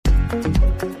Welcome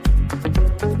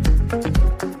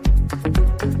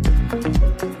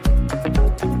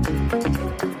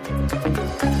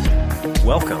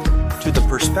to the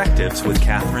Perspectives with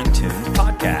Catherine Toon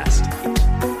podcast.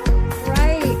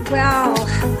 Right. Well,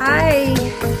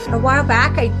 a while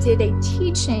back, I did a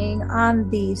teaching on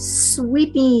the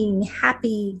sweeping,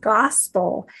 happy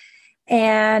gospel.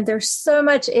 And there's so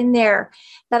much in there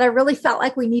that I really felt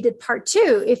like we needed part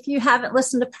two. If you haven't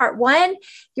listened to part one,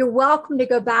 you're welcome to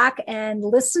go back and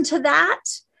listen to that.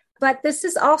 But this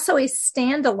is also a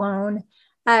standalone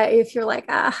if you're like,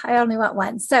 I only want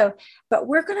one. But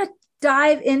we're going to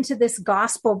dive into this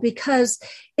gospel because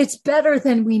it's better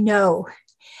than we know.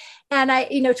 And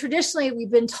traditionally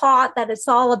we've been taught that it's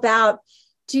all about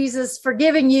Jesus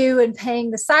forgiving you and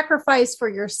paying the sacrifice for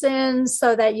your sins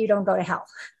so that you don't go to hell,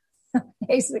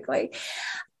 basically.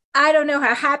 I don't know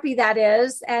how happy that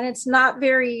is. And it's not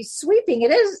very sweeping.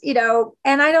 It is,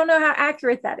 and I don't know how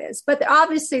accurate that is. But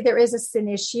obviously there is a sin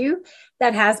issue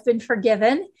that has been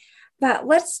forgiven. But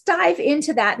let's dive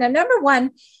into that. Now, number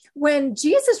one, when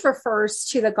Jesus refers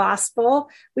to the gospel,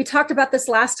 we talked about this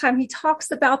last time, he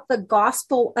talks about the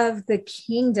gospel of the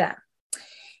kingdom.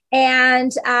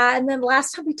 And then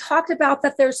last time we talked about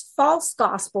that there's false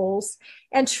gospels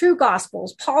and true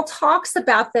gospels. Paul talks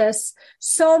about this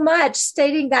so much,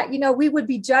 stating that, we would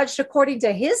be judged according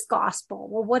to his gospel.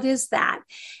 Well, what is that?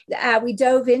 We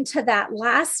dove into that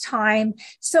last time.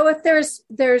 So if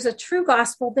there's a true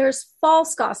gospel, there's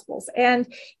false gospels. And,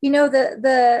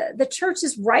 the church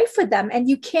is rife with them, and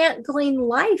you can't glean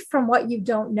life from what you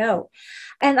don't know.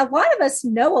 And a lot of us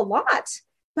know a lot.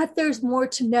 But there's more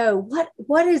to know.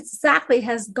 What exactly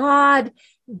has God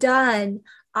done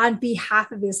on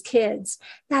behalf of his kids?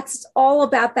 That's all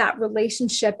about that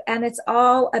relationship, and it's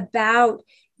all about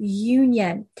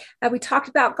union. We talked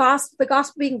about the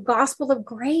gospel being gospel of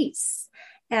grace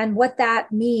and what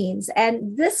that means.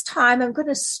 And this time I'm going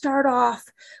to start off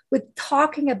with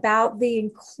talking about the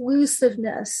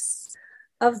inclusiveness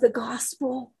of the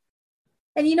gospel.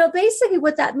 And, basically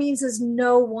what that means is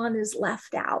no one is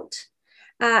left out.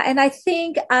 And I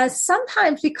think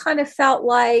sometimes we kind of felt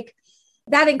like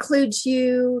that includes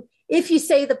you if you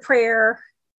say the prayer.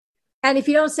 And if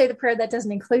you don't say the prayer, that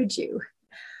doesn't include you.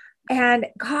 And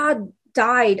God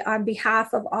died on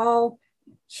behalf of all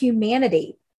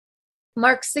humanity.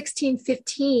 Mark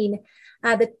 16:15,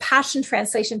 the Passion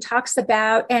Translation talks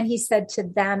about, and he said to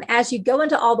them, as you go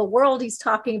into all the world, he's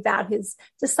talking about his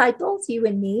disciples, you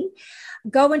and me,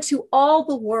 go into all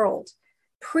the world.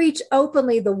 Preach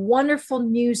openly the wonderful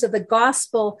news of the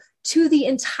gospel to the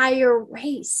entire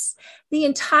race. The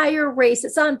entire race.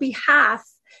 It's on behalf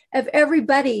of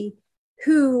everybody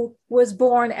who was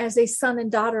born as a son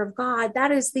and daughter of God. That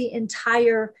is the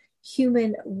entire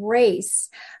human race.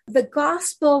 The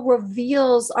gospel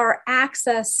reveals our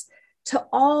access to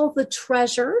all the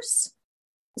treasures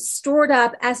stored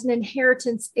up as an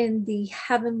inheritance in the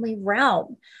heavenly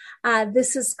realm.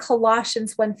 This is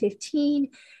Colossians 1:15.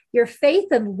 Your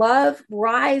faith and love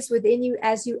rise within you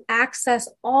as you access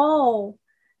all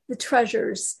the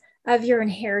treasures of your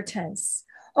inheritance.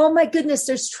 Oh my goodness,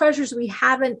 there's treasures we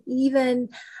haven't even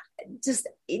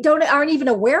aren't even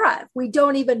aware of. We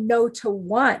don't even know to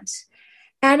want.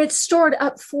 And it's stored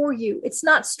up for you. It's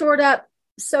not stored up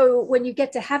so when you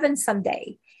get to heaven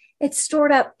someday. It's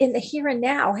stored up in the here and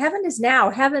now. Heaven is now.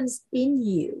 Heaven's in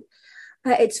you.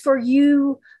 It's for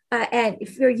you. And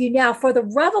for you now, for the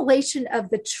revelation of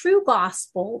the true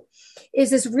gospel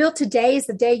is as real today as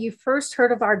the day you first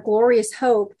heard of our glorious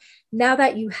hope, now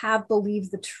that you have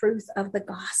believed the truth of the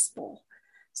gospel.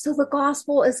 So the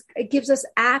gospel it gives us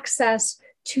access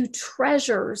to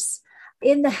treasures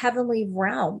in the heavenly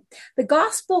realm. The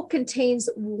gospel contains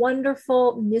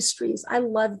wonderful mysteries. I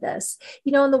love this.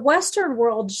 In the Western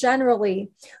world, generally,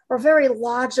 we're very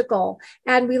logical,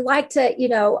 and we like to,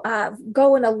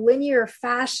 go in a linear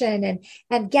fashion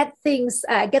and get things,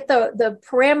 get the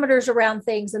parameters around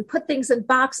things and put things in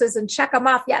boxes and check them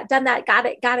off. Yeah, done that. Got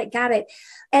it.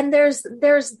 And there's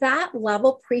that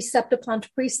level, precept upon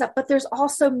precept, but there's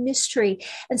also mystery.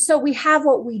 And so we have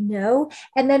what we know,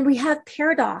 and then we have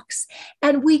paradox,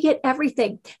 and we get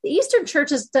everything. The Eastern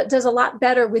Church does a lot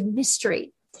better with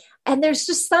mystery. And there's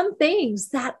just some things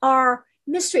that are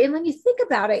mystery. And when you think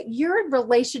about it, you're in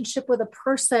relationship with a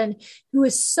person who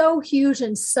is so huge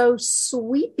and so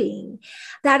sweeping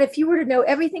that if you were to know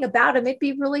everything about him, it'd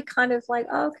be really kind of like,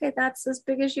 oh, okay, that's as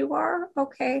big as you are.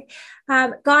 Okay.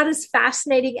 God is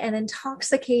fascinating and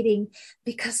intoxicating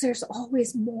because there's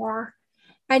always more.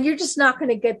 And you're just not going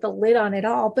to get the lid on it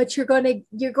all, but you're going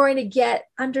to get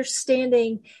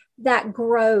understanding that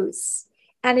grows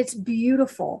And it's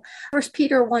beautiful. 1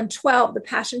 Peter 1:12, the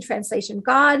Passion Translation,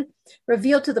 God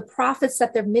revealed to the prophets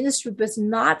that their ministry was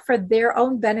not for their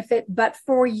own benefit, but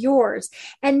for yours.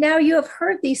 And now you have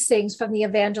heard these things from the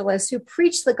evangelists who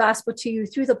preached the gospel to you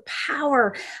through the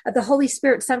power of the Holy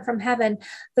Spirit sent from heaven,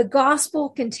 the gospel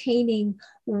containing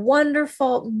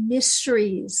wonderful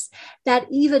mysteries that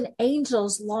even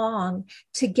angels long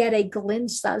to get a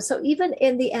glimpse of. So even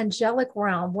in the angelic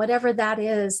realm, whatever that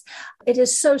is, it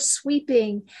is so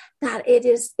sweeping that it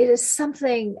is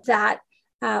something that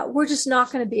we're just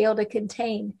not going to be able to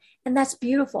contain. And that's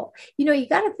beautiful. You know, you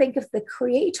got to think of the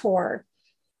Creator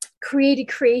created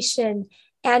creation,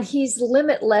 and he's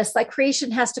limitless. Like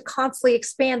creation has to constantly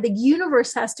expand. The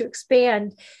universe has to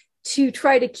expand to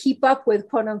try to keep up with,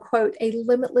 quote unquote, a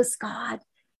limitless God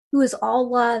who is all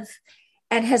love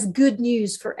and has good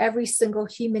news for every single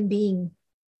human being.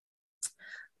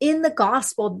 In the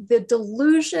gospel, the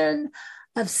delusion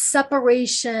of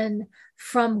separation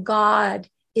from God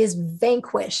is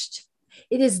vanquished.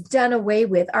 It is done away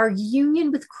with. Our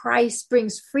union with Christ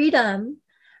brings freedom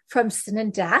from sin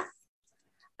and death,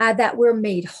 that we're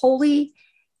made holy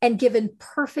and given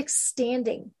perfect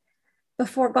standing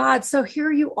before God. So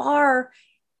here you are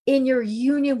in your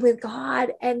union with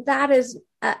God, and that is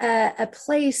a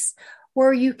place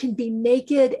where you can be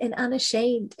naked and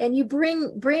unashamed, and you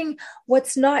bring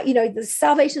what's not, you know, the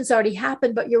salvation's already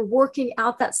happened, but you're working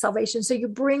out that salvation. So you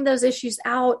bring those issues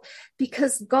out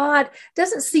because God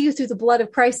doesn't see you through the blood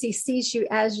of Christ. He sees you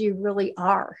as you really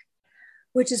are,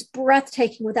 which is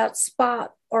breathtaking, without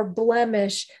spot or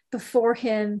blemish before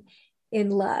him in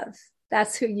love.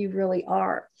 That's who you really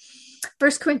are.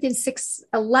 1 Corinthians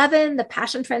 6:11, the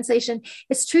Passion Translation.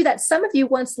 It's true that some of you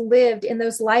once lived in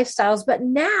those lifestyles, but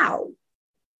now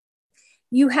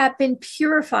you have been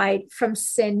purified from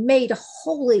sin, made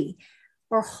holy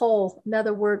or whole.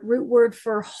 Another word, root word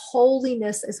for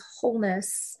holiness is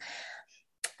wholeness,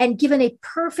 and given a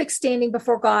perfect standing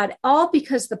before God, all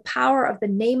because the power of the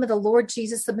name of the Lord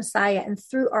Jesus the Messiah and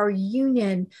through our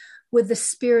union with the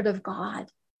Spirit of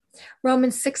God.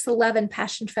 Romans 6:11,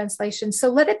 Passion Translation. So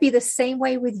let it be the same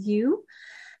way with you,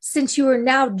 since you are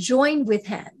now joined with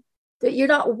him, that you're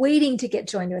not waiting to get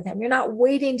joined with him. You're not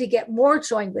waiting to get more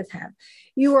joined with him.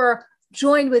 You are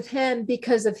joined with him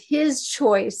because of his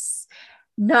choice,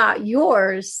 not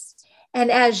yours.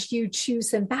 And as you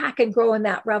choose him back and grow in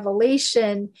that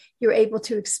revelation, you're able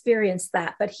to experience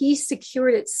that. But he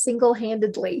secured it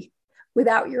single-handedly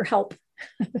without your help.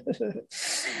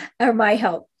 Or my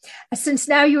help. Since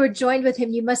now you are joined with him,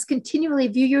 you must continually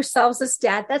view yourselves as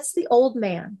dead. That's the old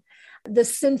man, the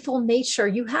sinful nature.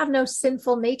 You have no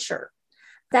sinful nature.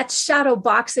 That's shadow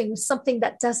boxing, something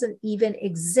that doesn't even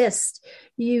exist.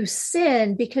 You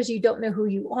sin because you don't know who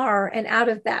you are. And out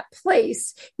of that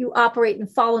place, you operate in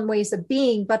fallen ways of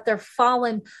being, but they're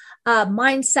fallen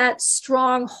mindsets,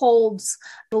 strongholds,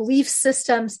 belief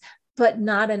systems, but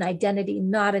not an identity,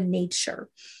 not a nature.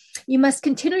 You must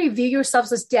continually view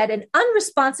yourselves as dead and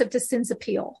unresponsive to sin's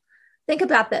appeal. Think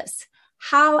about this.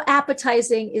 How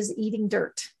appetizing is eating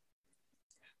dirt?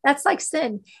 That's like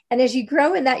sin. And as you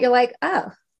grow in that, you're like,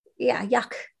 oh, yeah,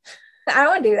 yuck. I don't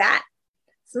want to do that.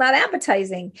 It's not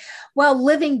appetizing. Well,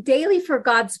 living daily for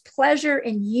God's pleasure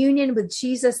in union with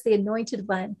Jesus, the Anointed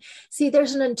One. See,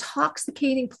 there's an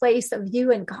intoxicating place of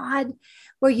you and God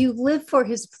where you live for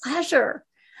his pleasure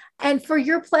and for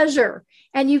your pleasure.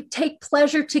 And you take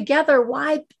pleasure together.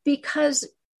 Why? Because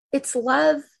it's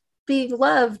love being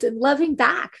loved and loving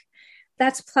back.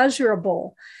 That's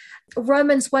pleasurable.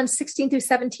 Romans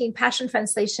 1:16-17, Passion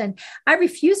Translation. I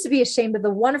refuse to be ashamed of the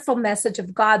wonderful message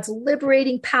of God's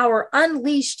liberating power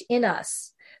unleashed in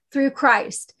us through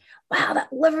Christ. Wow,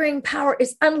 that liberating power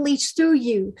is unleashed through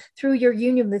you, through your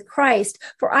union with Christ.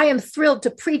 For I am thrilled to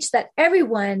preach that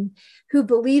everyone who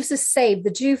believes is saved,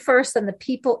 the Jew first and the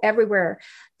people everywhere.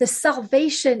 The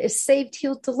salvation is saved,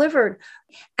 healed, delivered.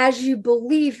 As you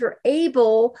believe, you're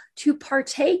able to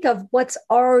partake of what's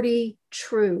already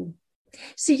true.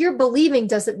 See, your believing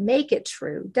doesn't make it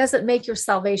true, doesn't make your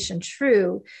salvation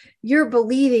true. Your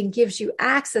believing gives you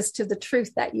access to the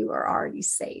truth that you are already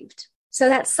saved. So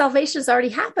that salvation has already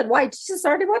happened. Why? Jesus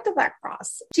already went to that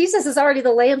cross. Jesus is already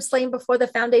the lamb slain before the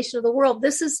foundation of the world.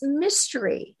 This is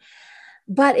mystery,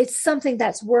 but it's something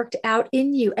that's worked out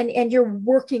in you, and you're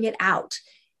working it out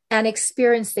and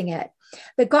experiencing it.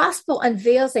 The gospel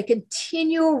unveils a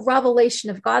continual revelation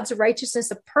of God's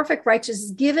righteousness, of perfect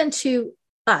righteousness given to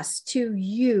us, to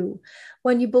you,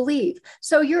 when you believe.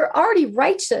 So you're already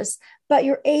righteous, but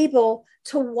you're able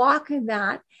to walk in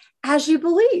that as you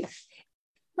believe.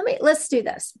 Let's do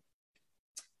this.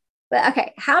 But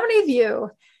okay, how many of you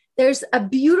There's a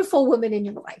beautiful woman in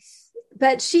your life,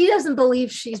 but she doesn't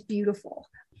believe she's beautiful.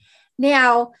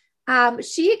 Now,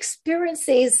 she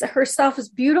experiences herself as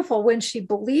beautiful when she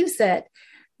believes it.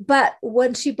 But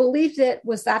when she believed it,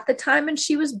 was that the time when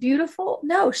she was beautiful?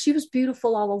 No, she was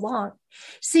beautiful all along.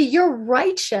 See, you're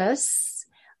righteous,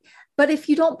 but if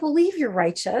you don't believe you're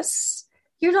righteous,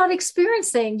 you're not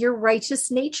experiencing your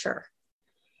righteous nature.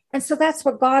 And so that's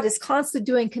what God is constantly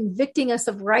doing, convicting us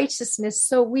of righteousness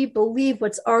so we believe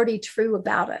what's already true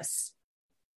about us.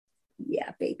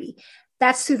 Yeah, baby.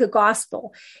 That's through the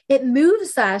gospel. It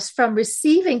moves us from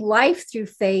receiving life through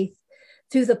faith,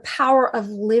 through the power of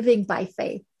living by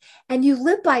faith. And you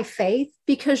live by faith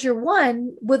because you're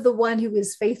one with the one who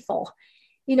is faithful.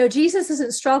 You know, Jesus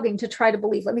isn't struggling to try to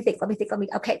believe.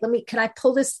 Can I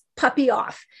pull this puppy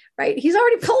off? Right? He's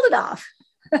already pulled it off.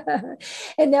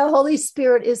 And now Holy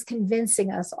Spirit is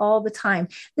convincing us all the time.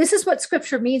 This is what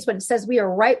scripture means when it says we are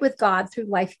right with God through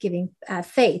life-giving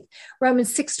faith.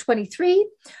 Romans 6:23,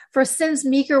 for sin's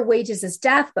meager wages is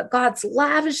death, but God's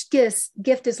lavish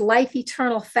gift is life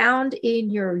eternal found in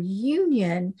your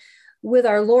union with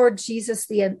our Lord Jesus,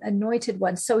 the anointed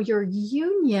one. So your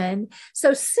union,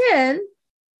 so sin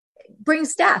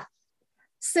brings death.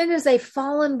 Sin is a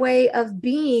fallen way of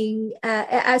being,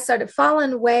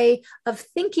 fallen way of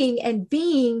thinking and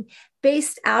being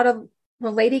based out of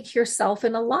relating to yourself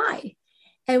in a lie.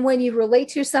 And when you relate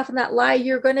to yourself in that lie,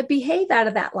 you're going to behave out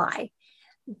of that lie.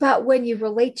 But when you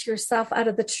relate to yourself out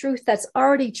of the truth that's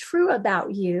already true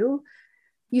about you,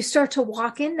 you start to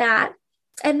walk in that,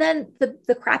 and then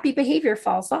the crappy behavior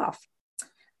falls off.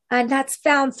 And that's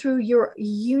found through your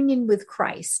union with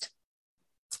Christ.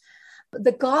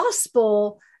 The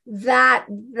gospel that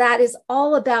is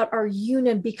all about our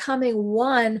union, becoming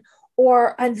one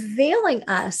or unveiling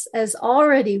us as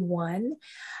already one,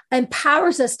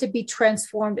 empowers us to be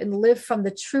transformed and live from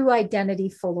the true identity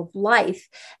full of life.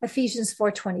 Ephesians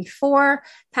 4:24,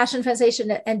 Passion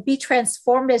Translation, and be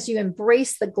transformed as you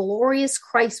embrace the glorious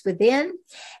Christ within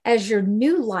as your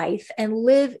new life and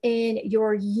live in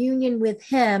your union with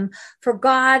him. For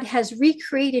God has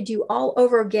recreated you all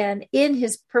over again in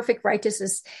his perfect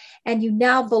righteousness, and you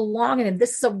now belong in him.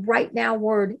 This is a right now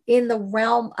word, in the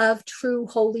realm of true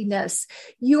holiness.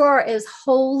 You are as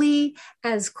holy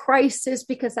as Christ is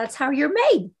because that's how you're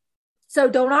made. So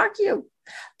don't argue,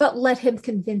 but let him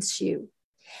convince you.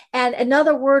 And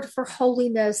another word for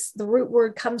holiness, the root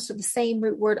word comes from the same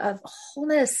root word of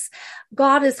wholeness.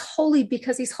 God is holy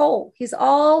because he's whole. He's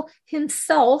all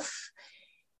himself.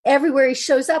 Everywhere he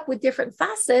shows up with different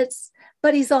facets,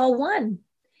 but he's all one.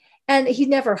 And he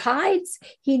never hides.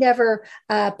 He never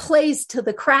plays to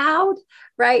the crowd,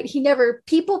 right? He never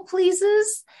people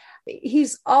pleases.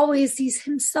 He's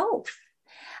himself.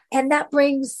 And that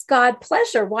brings God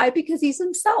pleasure. Why? Because he's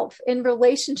himself in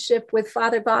relationship with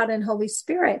Father God and Holy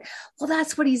Spirit. Well,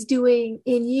 that's what he's doing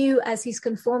in you as he's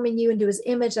conforming you into his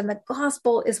image. And the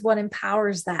gospel is what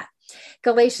empowers that.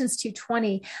 Galatians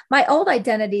 2:20, my old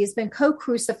identity has been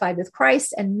co-crucified with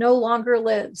Christ and no longer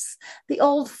lives. The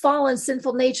old fallen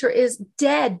sinful nature is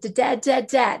dead.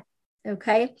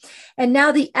 Okay. And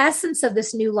now the essence of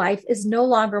this new life is no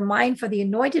longer mine, for the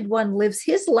anointed one lives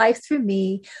his life through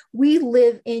me. We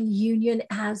live in union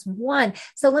as one.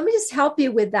 So let me just help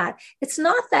you with that. It's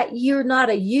not that you're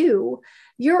not a you.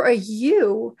 You're a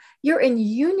you. You're in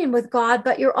union with God,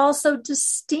 but you're also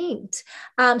distinct.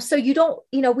 So you don't,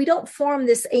 we don't form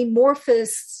this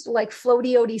amorphous, like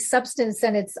floaty-oaty substance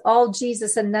and it's all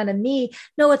Jesus and none of me.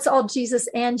 No, it's all Jesus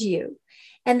and you.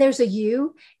 And there's a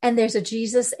you and there's a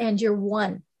Jesus and you're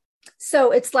one.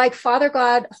 So it's like Father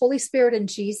God, Holy Spirit, and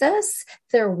Jesus,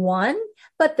 they're one,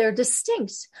 but they're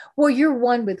distinct. Well, you're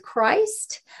one with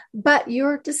Christ, but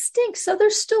you're distinct. So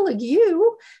there's still a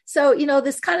you. So,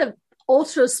 this kind of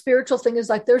ultra spiritual thing is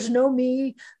like, there's no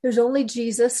me, there's only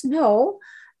Jesus. No,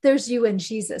 there's you and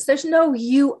Jesus. There's no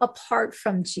you apart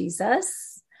from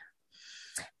Jesus.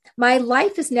 My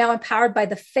life is now empowered by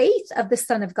the faith of the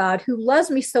Son of God, who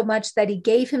loves me so much that he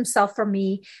gave himself for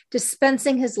me,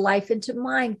 dispensing his life into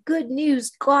mine. Good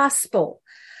news, gospel.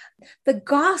 The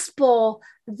gospel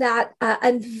that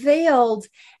unveiled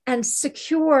and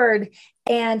secured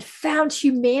and found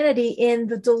humanity in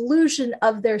the delusion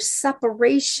of their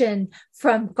separation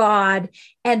from God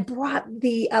and brought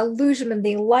the illusion and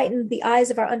enlightened the eyes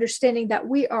of our understanding that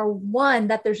we are one,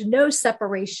 that there's no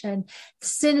separation.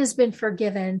 Sin has been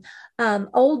forgiven.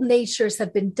 Old natures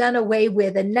have been done away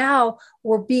with. And now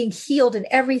we're being healed in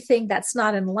everything that's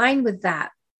not in line with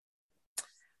that.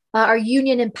 Our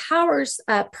union empowers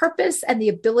purpose and the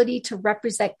ability to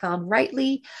represent God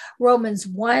rightly. Romans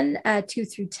 1, 2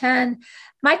 through 10.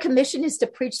 My commission is to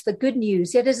preach the good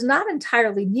news. It is not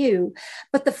entirely new,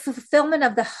 but the fulfillment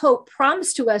of the hope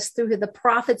promised to us through the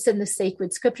prophets and the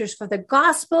sacred scriptures. For the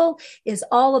gospel is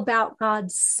all about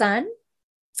God's Son.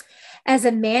 As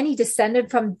a man, he descended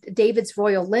from David's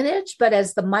royal lineage, but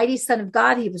as the mighty Son of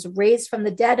God, he was raised from the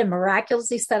dead and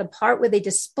miraculously set apart with a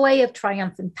display of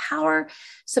triumphant power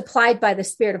supplied by the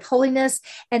Spirit of holiness.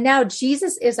 And now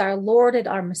Jesus is our Lord and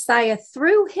our Messiah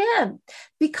through him,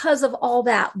 because of all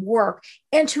that work,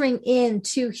 entering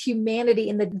into humanity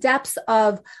in the depths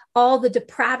of all the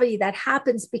depravity that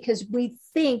happens because we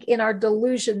think in our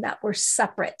delusion that we're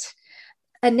separate.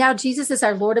 And now Jesus is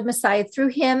our Lord and Messiah. Through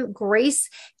him, grace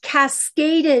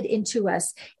cascaded into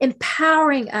us,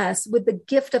 empowering us with the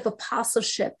gift of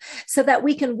apostleship so that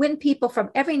we can win people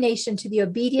from every nation to the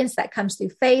obedience that comes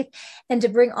through faith and to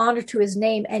bring honor to his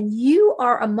name. And you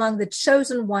are among the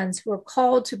chosen ones who are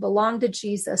called to belong to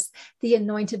Jesus, the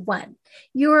anointed one.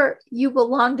 You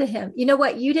belong to him. You know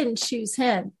what? You didn't choose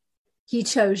him. He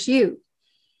chose you.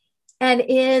 And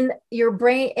in your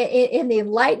brain, in the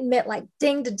enlightenment, like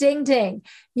ding to ding, ding,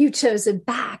 you chose him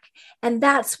back. And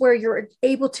that's where you're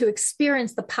able to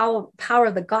experience the power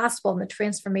of the gospel and the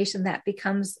transformation that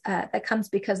comes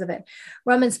because of it.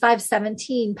 Romans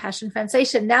 5:17, Passion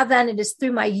Translation. Now then, it is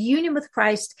through my union with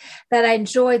Christ that I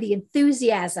enjoy the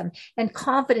enthusiasm and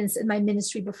confidence in my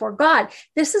ministry before God.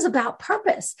 This is about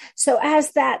purpose. So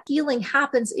as that healing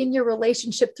happens in your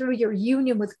relationship through your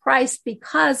union with Christ,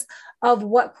 because of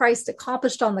what Christ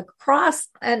accomplished on the cross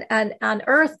and on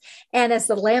earth, and as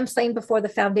the lamb slain before the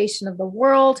foundation of the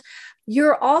world,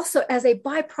 you're also, as a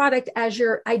byproduct, as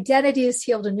your identity is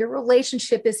healed and your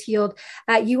relationship is healed,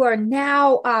 you are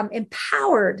now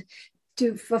empowered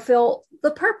to fulfill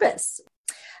the purpose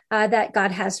that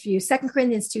God has for you. 2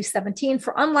 Corinthians 2:17,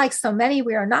 for unlike so many,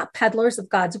 we are not peddlers of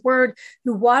God's word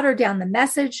who water down the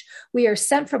message. We are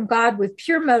sent from God with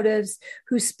pure motives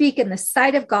who speak in the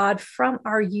sight of God from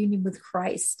our union with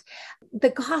Christ. The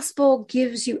gospel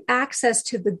gives you access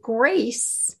to the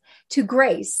grace,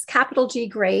 capital G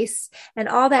grace, and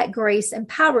all that grace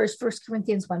empowers. 1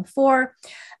 Corinthians 1:4.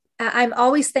 I'm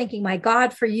always thanking my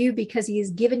God for you because he has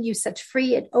given you such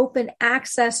free and open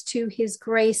access to his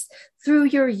grace through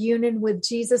your union with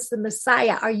Jesus, the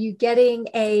Messiah. Are you getting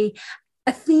a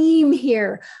theme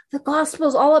here? The gospel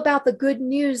is all about the good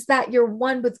news that you're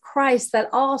one with Christ, that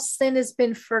all sin has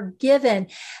been forgiven,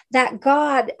 that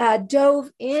God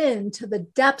dove into the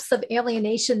depths of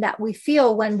alienation that we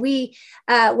feel when we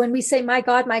say, my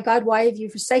God, why have you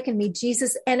forsaken me?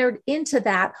 Jesus entered into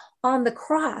that on the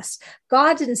cross.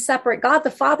 God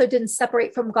the Father didn't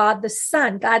separate from God the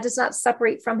Son. God does not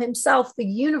separate from himself. The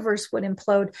universe would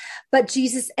implode. But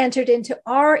Jesus entered into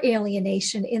our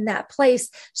alienation in that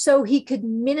place so he could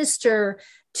minister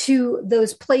to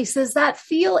those places that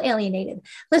feel alienated.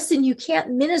 Listen, you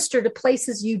can't minister to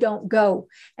places you don't go.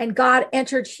 And God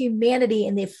entered humanity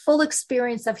in the full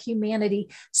experience of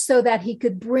humanity so that he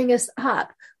could bring us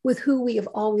up with who we have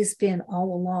always been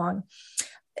all along.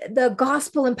 The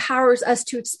gospel empowers us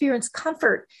to experience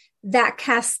comfort that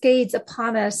cascades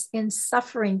upon us in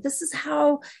suffering. This is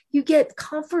how you get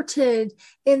comforted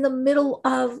in the middle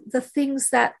of the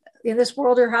things that in this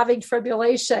world are having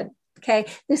tribulation. Okay,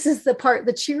 this is the part,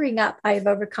 the cheering up, I have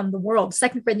overcome the world.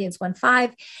 2 Corinthians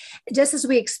 1:5. Just as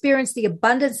we experience the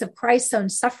abundance of Christ's own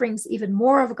sufferings, even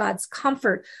more of God's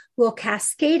comfort will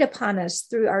cascade upon us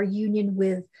through our union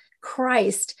with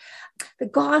Christ. The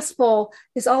gospel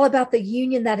is all about the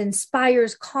union that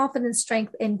inspires confidence,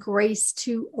 strength, and grace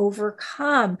to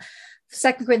overcome.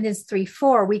 2 Corinthians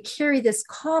 3:4, we carry this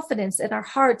confidence in our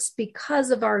hearts because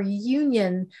of our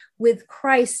union with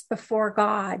Christ before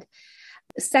God.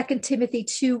 2 Timothy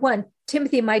 2:1,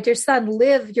 Timothy, my dear son,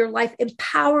 live your life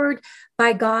empowered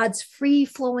by God's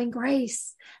free-flowing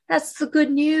grace. That's the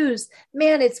good news.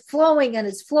 Man, it's flowing and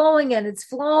it's flowing and it's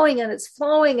flowing and it's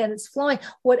flowing and it's flowing.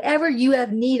 Whatever you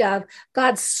have need of,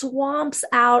 God swamps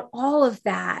out all of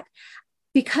that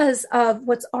because of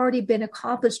what's already been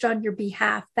accomplished on your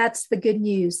behalf. That's the good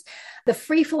news. The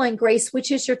free-flowing grace,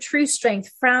 which is your true strength,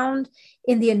 found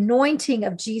in the anointing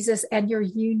of Jesus and your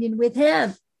union with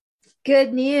him.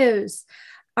 Good news.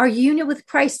 Our union with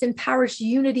Christ empowers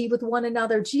unity with one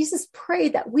another. Jesus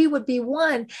prayed that we would be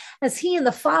one as he and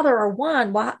the Father are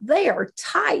one. Well, they are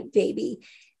tight, baby.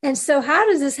 And so how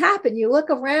does this happen? You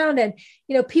look around and,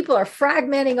 people are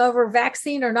fragmenting over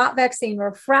vaccine or not vaccine.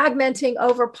 We're fragmenting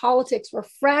over politics. We're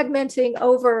fragmenting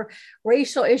over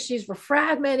racial issues. We're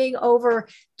fragmenting over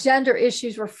gender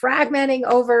issues. We're fragmenting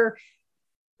over,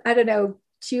 do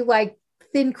you like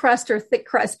thin crust or thick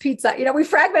crust pizza. We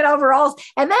fragment overalls.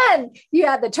 And then you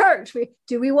have the church.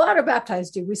 Do we water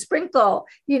baptize? Do we sprinkle?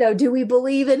 Do we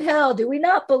believe in hell? Do we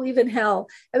not believe in hell?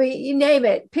 I mean, you name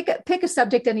it. Pick a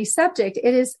subject, any subject.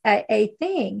 It is a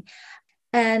thing.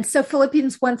 And so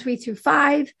Philippians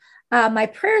 1:3-5, my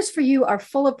prayers for you are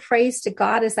full of praise to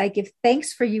God as I give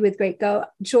thanks for you with great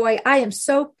joy. I am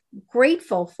so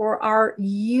grateful for our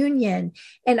union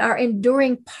and our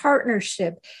enduring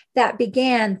partnership that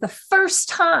began the first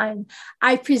time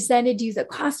I presented you the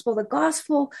gospel. The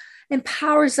gospel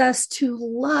empowers us to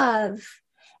love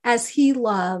as he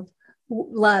loves,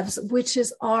 which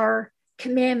is our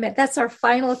commandment. That's our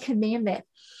final commandment.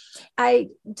 I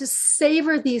just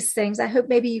savor these things. I hope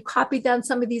maybe you copied down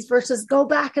some of these verses. Go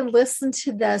back and listen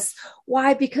to this.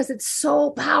 Why? Because it's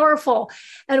so powerful.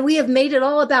 And we have made it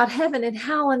all about heaven and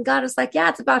hell. And God is like, yeah,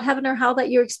 it's about heaven or hell that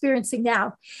you're experiencing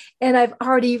now. And I've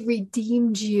already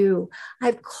redeemed you.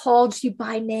 I've called you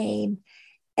by name.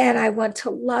 And I want to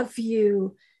love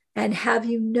you and have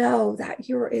you know that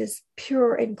you're as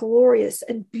pure and glorious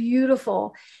and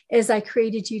beautiful as I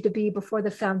created you to be before the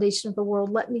foundation of the world.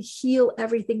 Let me heal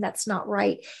everything that's not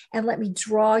right and let me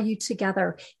draw you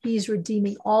together. He's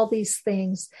redeeming all these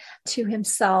things to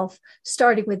himself,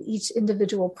 starting with each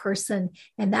individual person,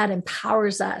 and that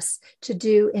empowers us to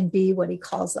do and be what he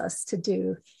calls us to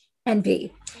do and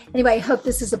be. Anyway, I hope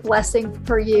this is a blessing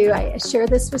for you. I share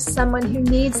this with someone who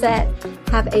needs it.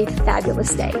 Have a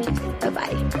fabulous day.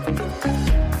 Bye-bye.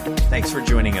 Thanks for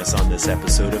joining us on this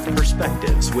episode of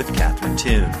Perspectives with Catherine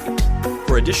Toon.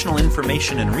 For additional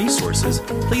information and resources,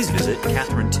 please visit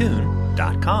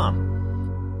catherinetoon.com.